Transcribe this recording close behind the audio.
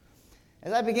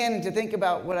As I began to think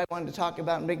about what I wanted to talk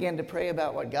about and began to pray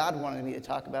about what God wanted me to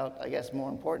talk about, I guess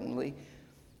more importantly,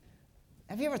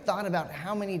 have you ever thought about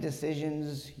how many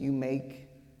decisions you make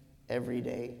every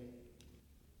day?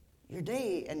 Your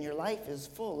day and your life is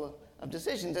full of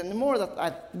decisions. And the more that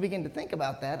I begin to think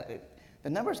about that, the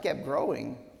numbers kept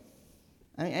growing.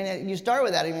 I mean, and you start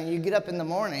with that. I mean, you get up in the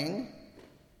morning,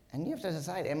 and you have to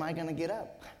decide, am I going to get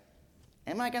up?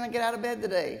 Am I going to get out of bed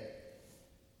today?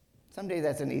 Some days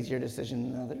that's an easier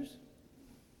decision than others.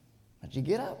 But you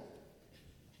get up.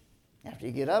 After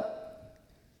you get up,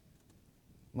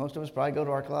 most of us probably go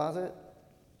to our closet.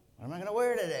 What am I going to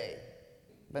wear today?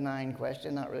 Benign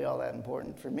question, not really all that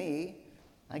important for me.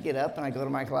 I get up and I go to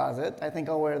my closet. I think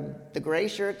I'll wear the gray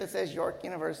shirt that says York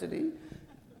University,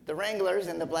 the Wranglers,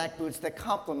 and the black boots that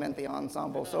complement the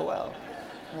ensemble so well,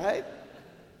 right?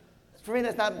 For me,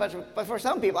 that's not much, but for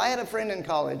some people, I had a friend in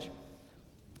college.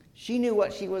 She knew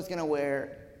what she was going to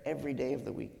wear every day of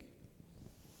the week.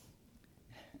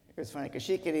 It was funny because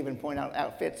she could even point out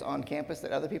outfits on campus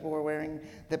that other people were wearing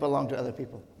that belonged to other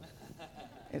people.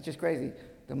 It's just crazy,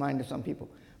 the mind of some people.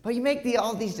 But you make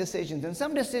all these decisions, and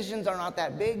some decisions are not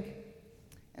that big,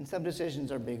 and some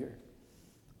decisions are bigger.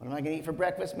 What am I going to eat for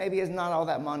breakfast? Maybe it's not all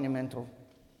that monumental.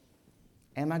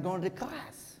 Am I going to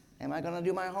class? Am I going to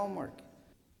do my homework?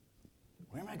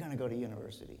 Where am I going to go to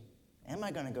university? Am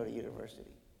I going to go to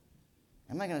university?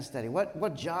 Am I going to study?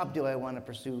 What job do I want to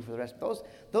pursue for the rest?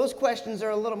 Those questions are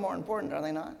a little more important, are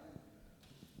they not?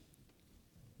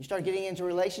 You start getting into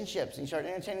relationships, and you start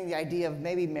entertaining the idea of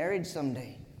maybe marriage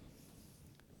someday.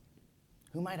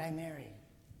 Who might I marry?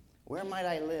 Where might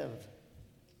I live?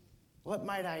 What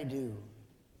might I do?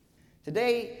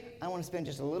 Today, I want to spend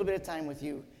just a little bit of time with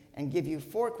you and give you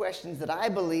 4 questions that I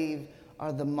believe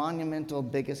are the monumental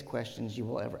biggest questions you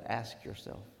will ever ask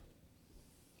yourself.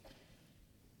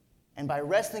 And by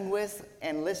wrestling with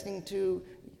and listening to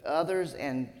others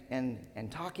and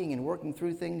talking and working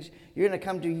through things, you're going to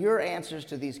come to your answers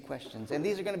to these questions. And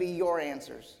these are going to be your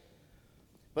answers.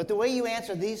 But the way you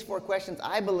answer these 4 questions,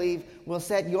 I believe, will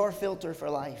set your filter for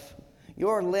life,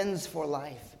 your lens for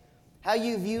life. How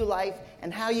you view life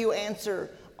and how you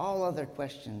answer all other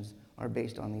questions are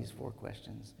based on these 4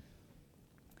 questions.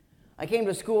 I came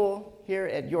to school here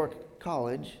at York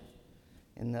College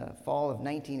in the fall of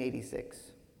 1986.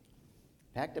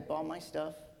 Packed up all my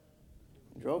stuff,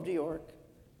 drove to York,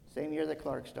 same year that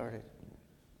Clark started.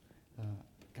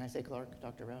 Can I say Clark?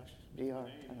 Dr. Roush? DR?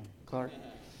 Clark?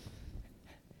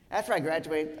 After I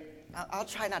graduated, I'll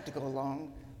try not to go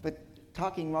long, but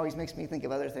talking always makes me think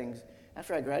of other things.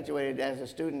 After I graduated as a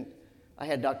student, I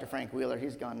had Dr. Frank Wheeler,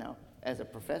 he's gone now, as a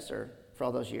professor for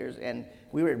all those years, and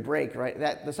we were at break, right?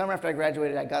 The summer after I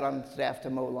graduated, I got on staff to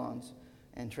mow lawns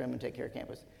and trim and take care of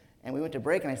campus. And we went to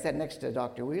break, and I sat next to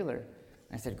Dr. Wheeler.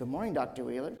 I said, "Good morning, Dr.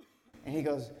 Wheeler." And he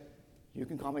goes, "You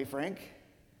can call me Frank."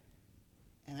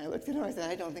 And I looked at him, I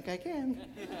said, "I don't think I can."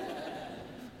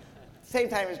 Same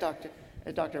time as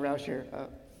Dr. Roush here.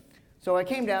 So I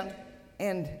came down,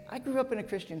 and I grew up in a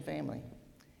Christian family.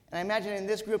 And I imagine in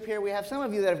this group here, we have some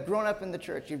of you that have grown up in the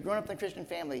church. You've grown up in a Christian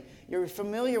family. You're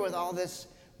familiar with all this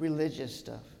religious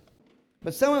stuff.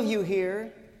 But some of you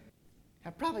here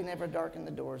have probably never darkened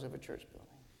the doors of a church building.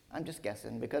 I'm just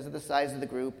guessing because of the size of the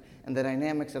group and the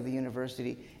dynamics of the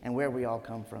university and where we all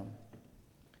come from.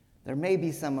 There may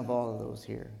be some of all of those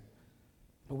here,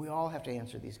 but we all have to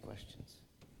answer these questions,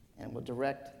 and it will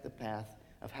direct the path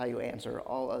of how you answer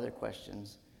all other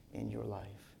questions in your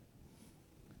life.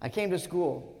 I came to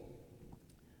school,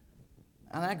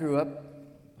 and I grew up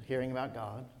hearing about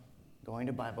God, going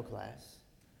to Bible class,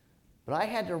 but I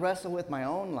had to wrestle with my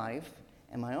own life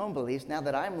and my own beliefs now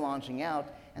that I'm launching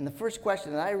out. And the first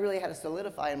question that I really had to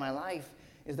solidify in my life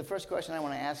is the first question I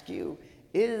want to ask you.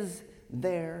 Is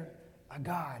there a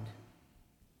God?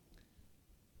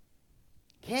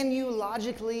 Can you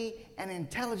logically and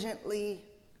intelligently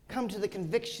come to the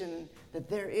conviction that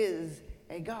there is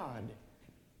a God?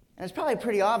 And it's probably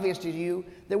pretty obvious to you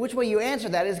that which way you answer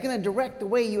that is going to direct the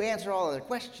way you answer all other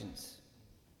questions.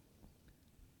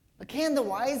 But can the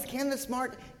wise, can the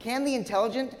smart, can the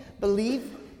intelligent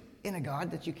believe in a God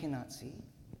that you cannot see,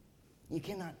 you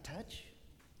cannot touch?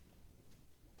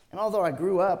 And although I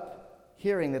grew up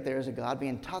hearing that there is a God,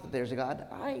 being taught that there's a God,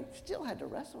 I still had to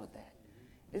wrestle with that.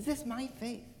 Is this my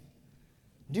faith?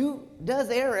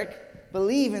 Does Eric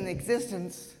believe in the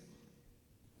existence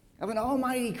of an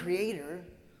almighty creator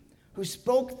who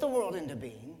spoke the world into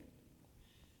being,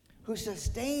 who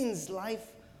sustains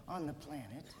life on the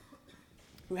planet,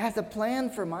 who has a plan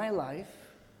for my life,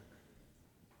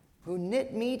 who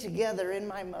knit me together in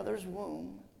my mother's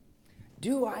womb?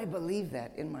 Do I believe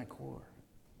that in my core?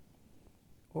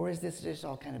 Or is this just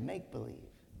all kind of make-believe?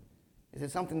 Is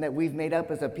it something that we've made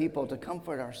up as a people to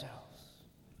comfort ourselves?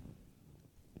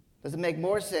 Does it make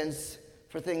more sense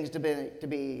for things to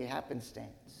be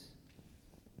happenstance?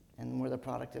 And we're the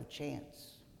product of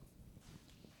chance,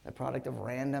 the product of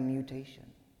random mutation,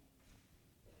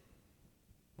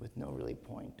 with no really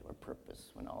point or purpose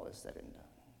when all is said and done.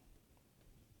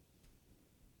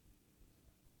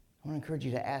 I want to encourage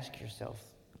you to ask yourself,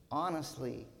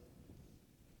 honestly,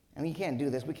 and you can't do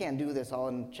this. We can't do this all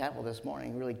in chapel this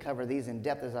morning, really cover these in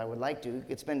depth as I would like to. We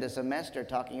could spend a semester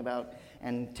talking about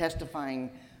and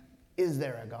testifying, is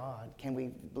there a God? Can we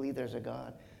believe there's a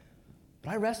God?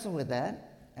 But I wrestle with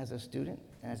that as a student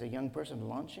and as a young person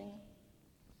launching.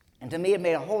 And to me, it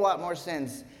made a whole lot more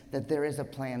sense that there is a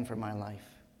plan for my life,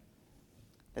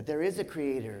 that there is a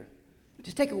creator.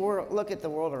 Just take a look at the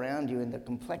world around you and the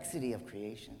complexity of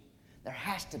creation. There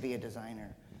has to be a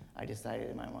designer, I decided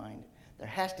in my mind. There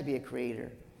has to be a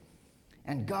creator.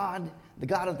 And God, the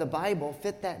God of the Bible,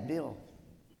 fit that bill.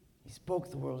 He spoke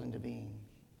the world into being.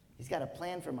 He's got a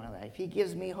plan for my life. He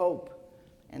gives me hope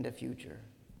and a future.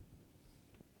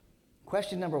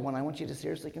 Question number one I want you to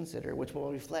seriously consider, which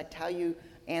will reflect how you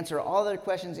answer all the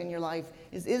questions in your life,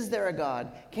 is there a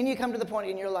God? Can you come to the point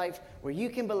in your life where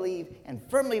you can believe and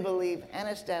firmly believe and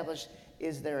establish,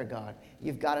 is there a God?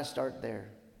 You've got to start there.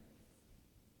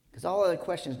 Because all other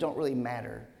questions don't really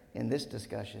matter in this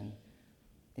discussion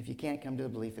if you can't come to the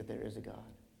belief that there is a God.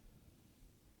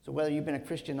 So whether you've been a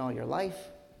Christian all your life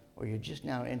or you're just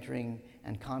now entering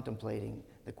and contemplating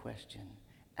the question,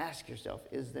 ask yourself,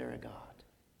 is there a God?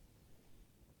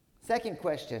 Second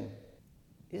question,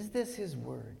 is this his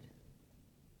word?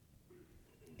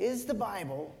 Is the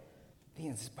Bible the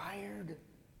inspired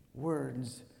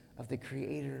words of the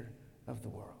creator of the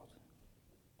world?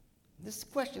 This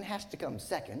question has to come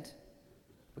second,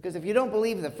 because if you don't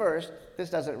believe the first, this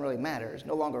doesn't really matter. It's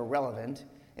no longer relevant.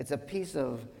 It's a piece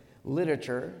of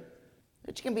literature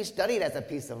which can be studied as a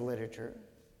piece of literature.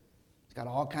 It's got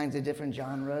all kinds of different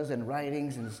genres and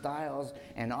writings and styles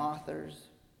and authors.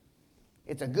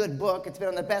 It's a good book. It's been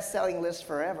on the best-selling list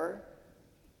forever.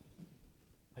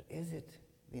 But is it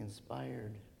the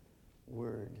inspired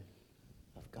word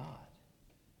of God?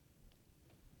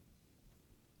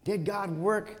 Did God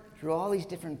work through all these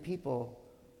different people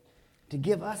to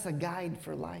give us a guide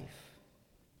for life?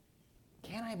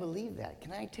 Can I believe that?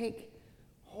 Can I take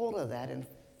hold of that and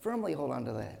firmly hold on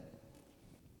to that?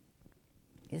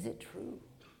 Is it true?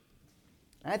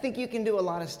 And I think you can do a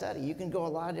lot of study. You can go a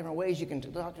lot of different ways. You can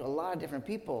talk to a lot of different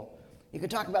people. You can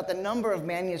talk about the number of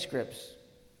manuscripts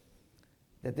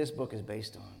that this book is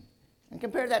based on. And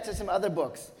compare that to some other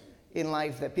books in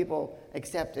life that people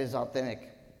accept as authentic,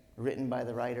 written by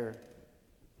the writer.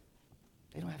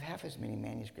 They don't have half as many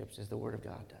manuscripts as the Word of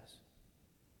God does.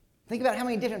 Think about how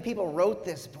many different people wrote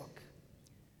this book.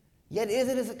 Yet it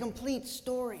is a complete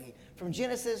story from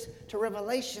Genesis to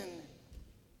Revelation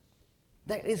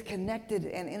that is connected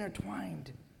and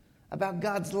intertwined about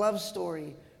God's love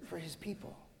story for his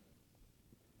people.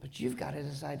 But you've got to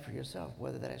decide for yourself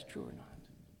whether that is true or not.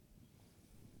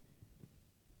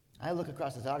 I look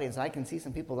across this audience, I can see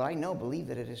some people that I know believe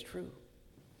that it is true.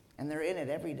 And they're in it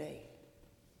every day.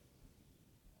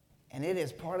 And it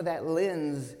is part of that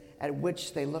lens at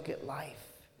which they look at life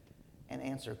and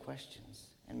answer questions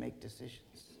and make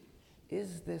decisions.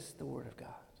 Is this the Word of God?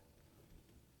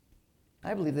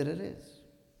 I believe that it is.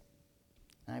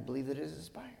 And I believe that it is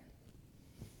inspired.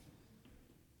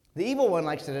 The evil one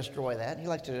likes to destroy that. He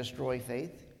likes to destroy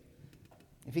faith.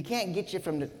 If he can't get you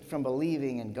from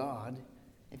believing in God,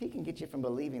 if he can get you from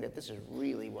believing that this is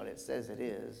really what it says it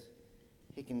is,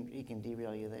 he can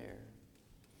derail you there.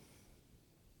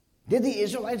 Did the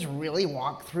Israelites really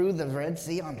walk through the Red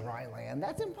Sea on dry land?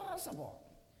 That's impossible.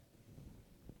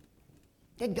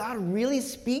 Did God really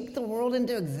speak the world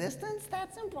into existence?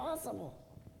 That's impossible.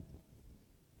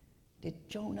 Did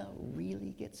Jonah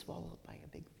really get swallowed by a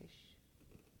big fish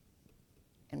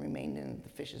and remained in the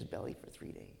fish's belly for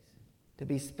 3 days to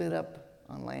be spit up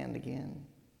on land again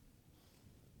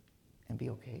and be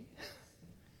okay?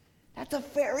 That's a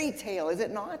fairy tale, is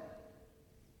it not?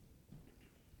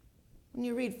 When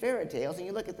you read fairy tales and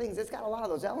you look at things, it's got a lot of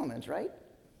those elements, right?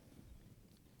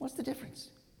 What's the difference?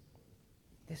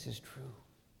 This is true.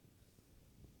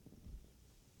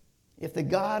 If the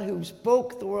God who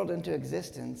spoke the world into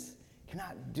existence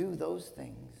cannot do those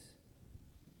things,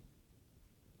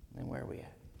 then where are we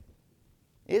at?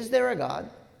 Is there a God?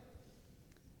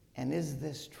 And is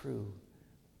this true?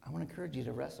 I want to encourage you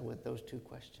to wrestle with those two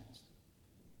questions.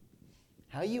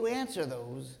 How you answer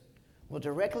those will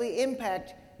directly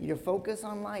impact your focus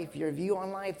on life, your view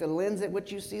on life, the lens at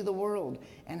which you see the world,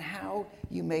 and how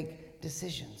you make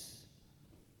decisions.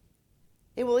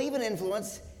 It will even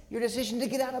influence your decision to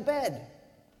get out of bed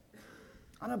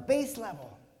on a base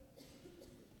level.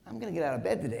 I'm going to get out of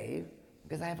bed today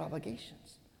because I have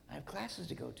obligations. I have classes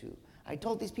to go to. I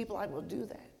told these people I will do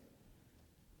that.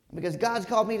 Because God's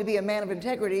called me to be a man of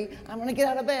integrity, I'm going to get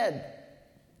out of bed.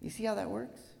 You see how that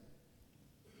works?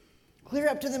 Clear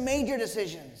up to the major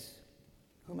decisions.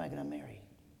 Who am I going to marry?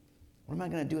 What am I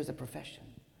going to do as a profession?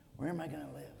 Where am I going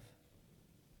to live?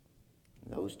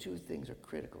 Those two things are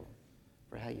critical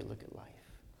for how you look at life.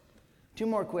 Two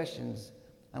more questions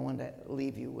I want to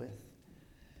leave you with,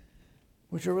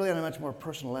 which are really on a much more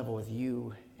personal level with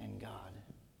you and God.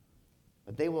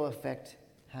 But they will affect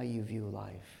how you view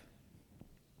life.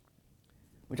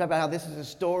 We talk about how this is a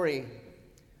story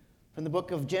from the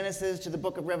book of Genesis to the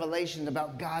book of Revelation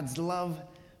about God's love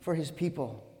for his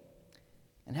people.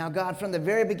 And how God, from the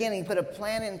very beginning, put a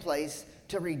plan in place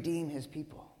to redeem his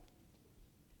people.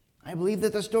 I believe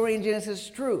that the story in Genesis is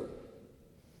true,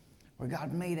 where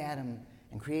God made Adam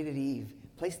and created Eve,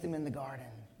 placed them in the garden.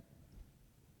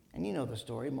 And you know the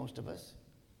story, most of us.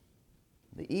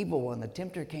 The evil one, the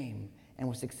tempter, came and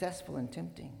was successful in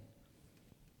tempting.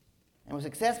 And was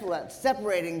successful at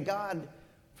separating God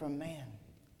from man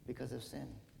because of sin.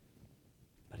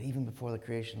 But even before the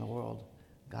creation of the world,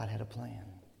 God had a plan.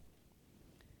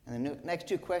 And the next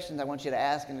two questions I want you to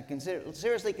ask and to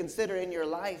seriously consider in your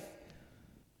life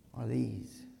are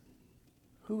these.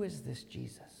 Who is this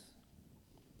Jesus?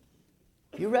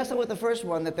 If you wrestle with the first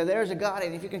one, that there's a God,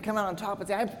 and if you can come out on top and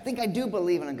say, I think I do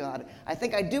believe in a God. I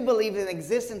think I do believe in the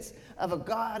existence of a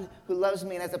God who loves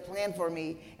me and has a plan for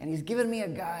me, and he's given me a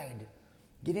guide.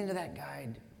 Get into that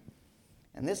guide.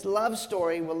 And this love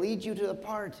story will lead you to the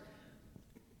part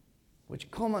which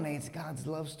culminates God's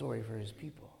love story for his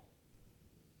people.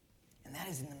 And that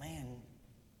is in the man,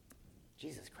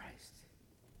 Jesus Christ.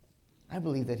 I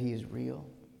believe that he is real.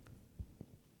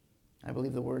 I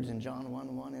believe the words in John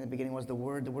 1:1, in the beginning was the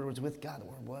Word was with God, the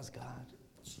Word was God.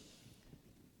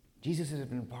 Jesus has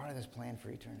been part of this plan for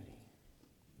eternity.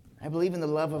 I believe in the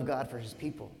love of God for his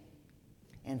people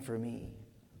and for me.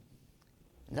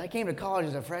 As I came to college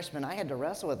as a freshman, I had to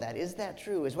wrestle with that. Is that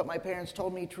true? Is what my parents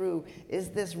told me true? Is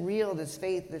this real, this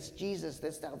faith, this Jesus,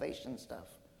 this salvation stuff?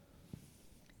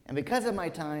 And because of my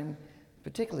time,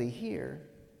 particularly here,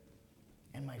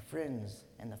 and my friends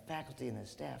and the faculty and the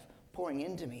staff pouring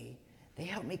into me, they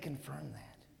helped me confirm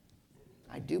that.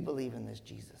 I do believe in this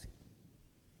Jesus.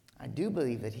 I do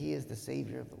believe that he is the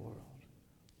Savior of the world.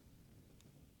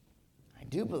 I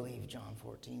do believe John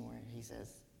 14, where he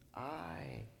says,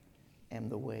 I am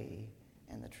the way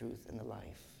and the truth and the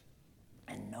life,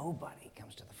 and nobody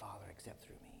comes to the Father except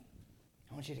through me.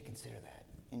 I want you to consider that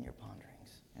in your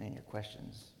ponderings and in your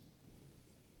questions.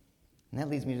 And that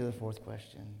leads me to the fourth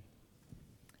question.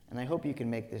 And I hope you can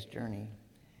make this journey.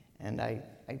 And I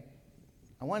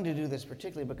wanted to do this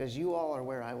particularly because you all are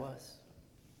where I was.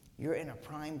 You're in a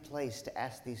prime place to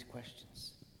ask these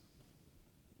questions.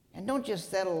 And don't just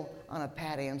settle on a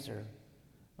pat answer.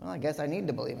 Well, I guess I need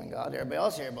to believe in God. Everybody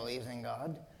else here believes in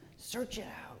God. Search it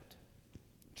out.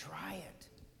 Try it.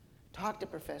 Talk to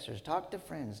professors. Talk to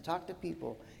friends. Talk to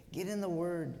people. Get in the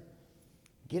Word.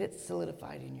 Get it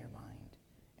solidified in your mind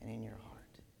and in your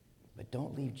heart. But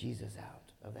don't leave Jesus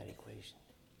out of that equation.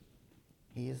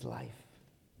 He is life.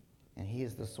 And he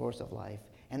is the source of life.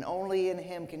 And only in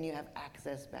him can you have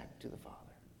access back to the Father.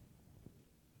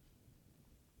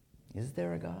 Is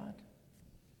there a God?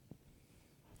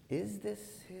 Is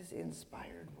this his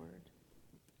inspired word?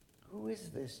 Who is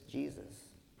this Jesus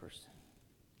person?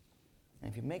 And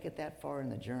if you make it that far in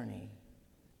the journey,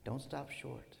 don't stop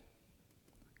short.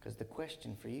 Because the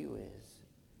question for you is,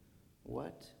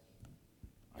 what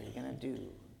are you going to do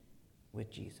with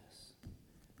Jesus?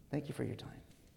 Thank you for your time.